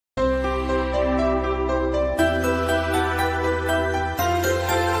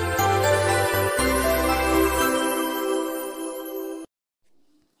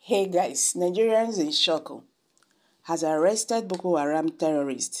Hey guys, Nigerians in shock has arrested Boko Haram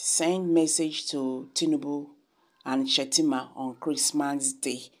terrorists, sent message to Tinubu and Shettima on Christmas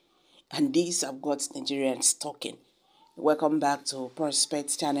Day. And these have got Nigerians talking. Welcome back to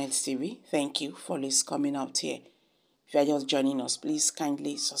Prospect Channel TV. Thank you for this coming out here. If you are just joining us, please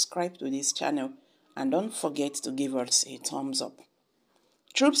kindly subscribe to this channel and don't forget to give us a thumbs up.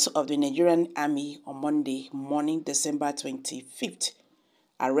 Troops of the Nigerian Army on Monday morning, December 25th,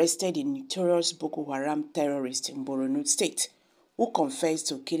 arrested the notorious Boko Haram terrorist in Borno State, who confessed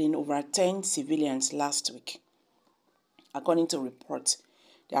to killing over 10 civilians last week. According to reports,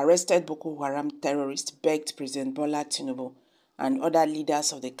 the arrested Boko Haram terrorist begged President Bola Tinubu and other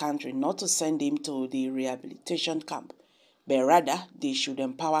leaders of the country not to send him to the rehabilitation camp, but rather they should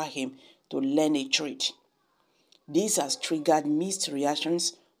empower him to learn a trade. This has triggered mixed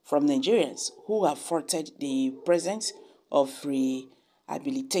reactions from Nigerians who have faulted the presence of rehabilitation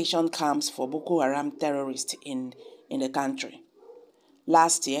camps for Boko Haram terrorists in the country.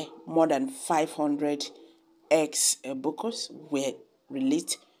 Last year, more than 500 ex-Bokos were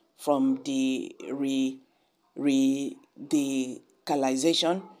released from the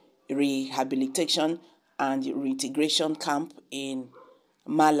radicalization, rehabilitation, and reintegration camp in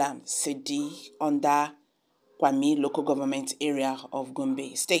Malam City under Kwame local government area of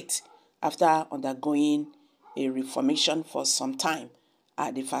Gombe State after undergoing a reformation for some time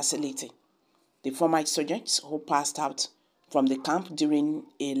at the facility. The former soldiers who passed out from the camp during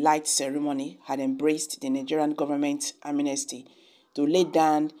a light ceremony had embraced the Nigerian government amnesty to lay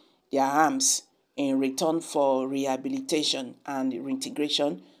down their arms in return for rehabilitation and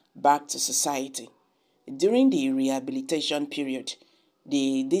reintegration back to society. During the rehabilitation period,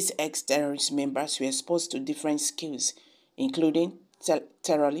 these ex-terrorist members were exposed to different skills, including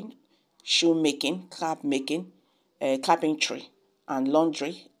tailoring, shoemaking, cap making, carpentry, and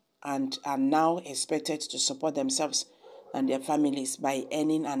laundry, and are now expected to support themselves and their families by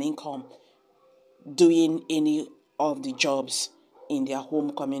earning an income doing any of the jobs in their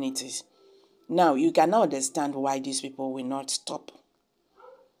home communities. Now, you can now understand why these people will not stop.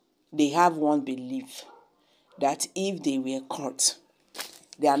 They have one belief that if they were caught,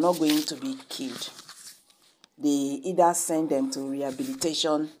 they are not going to be killed. They either send them to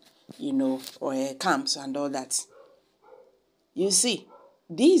rehabilitation, or camps and all that. You see,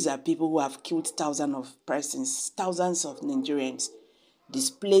 these are people who have killed thousands of persons, thousands of Nigerians,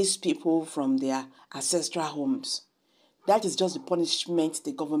 displaced people from their ancestral homes. That is just the punishment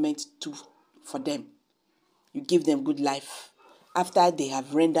the government took for them. You give them good life after they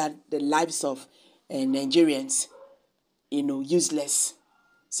have rendered the lives of Nigerians, useless.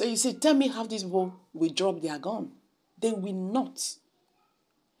 So you say, tell me how these people will drop their gun. They will not.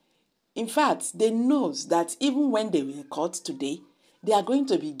 In fact, they know that even when they were caught today, they are going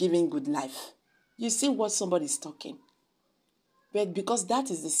to be given good life. You see what somebody is talking. But because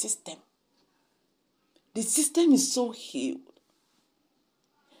that is the system. The system is so healed.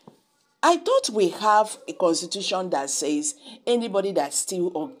 I thought we have a constitution that says anybody that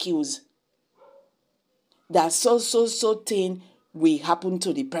steals or kills, that so thing will happen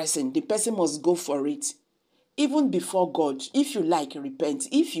to the person must go for it. Even before God, if you like, repent.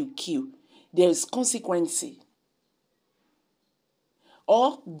 If you kill, there is consequence.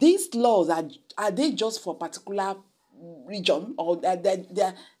 Or these laws, are they just for particular region, or they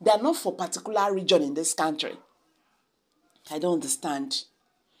are not for particular region in this country? I don't understand.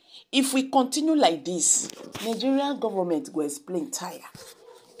 If we continue like this, Nigerian government will explain tire.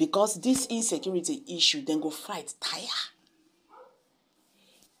 Because this insecurity issue, then go fight tire.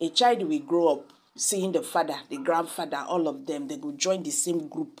 A child will grow up seeing the father, the grandfather, all of them, they go join the same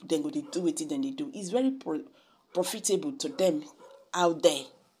group, then go they do it, then they do. It's very profitable to them out there.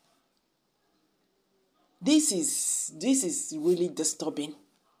 This is really disturbing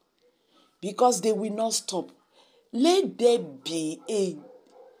because they will not stop. Let there be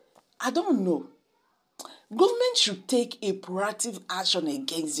I don't know. Government should take a proactive action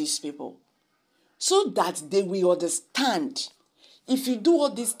against these people so that they will understand. If you do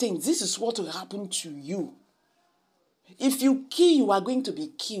all these things, this is what will happen to you. If you kill, you are going to be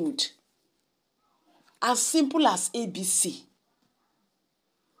killed. As simple as ABC.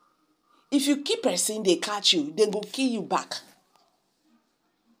 If you keep person, they catch you, they go kill you back.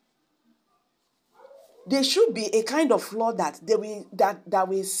 There should be a kind of law that that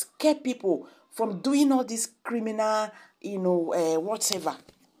will scare people from doing all this criminal, whatever.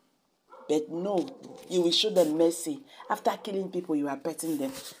 But no, you will show them mercy. After killing people, you are petting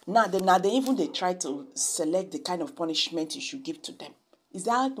them. Now they try to select the kind of punishment you should give to them. Is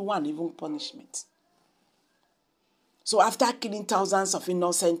that one even punishment? So after killing thousands of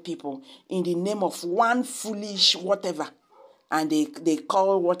innocent people in the name of one foolish whatever, and they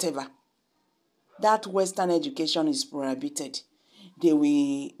call whatever, that Western education is prohibited. They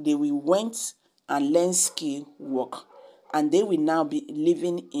will went and learn skill work, and they will now be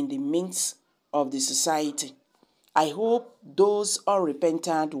living in the midst of the society. I hope those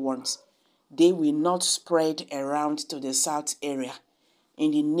unrepentant ones, they will not spread around to the South area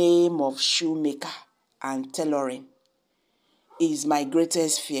in the name of shoemaker and tailoring. Is my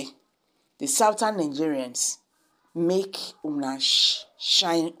greatest fear. The Southern Nigerians make una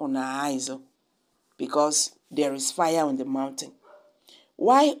shine on our eyes, because there is fire on the mountain.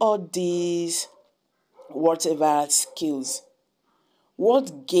 Why all these whatever skills?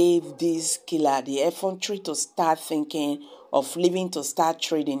 What gave this killer the effrontery to start thinking of leaving to start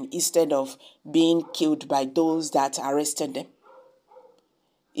trading instead of being killed by those that arrested them?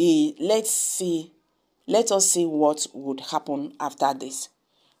 Let us see what would happen after this.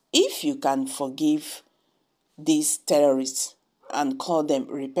 If you can forgive these terrorists and call them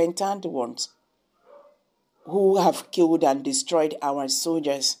repentant ones who have killed and destroyed our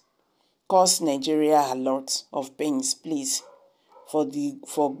soldiers, caused Nigeria a lot of pains, please,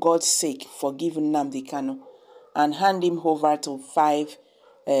 for God's sake, forgive Nnamdi Kanu and hand him over to 5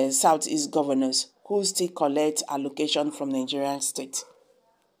 Southeast governors who still collect allocation from Nigerian state,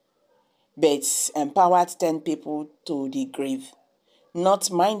 but empowered 10 people to the grave,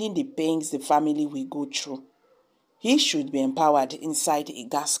 not minding the pains the family will go through. He should be empowered inside a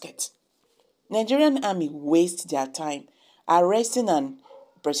gasket. Nigerian army waste their time arresting and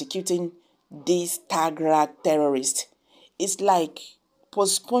persecuting these Tagra terrorists. It's like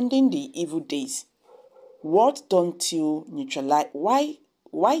postponing the evil days. What don't you neutralize?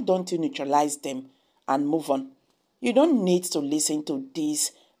 Why don't you neutralize them and move on? You don't need to listen to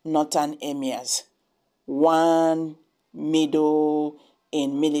these northern emirs. One middle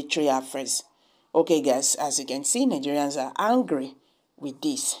in military affairs. Okay, guys, as you can see, Nigerians are angry with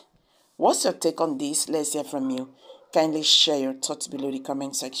this. What's your take on this? Let's hear from you. Kindly share your thoughts below the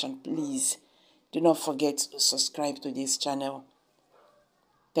comment section, please. Do not forget to subscribe to this channel.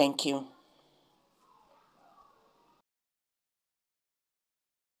 Thank you.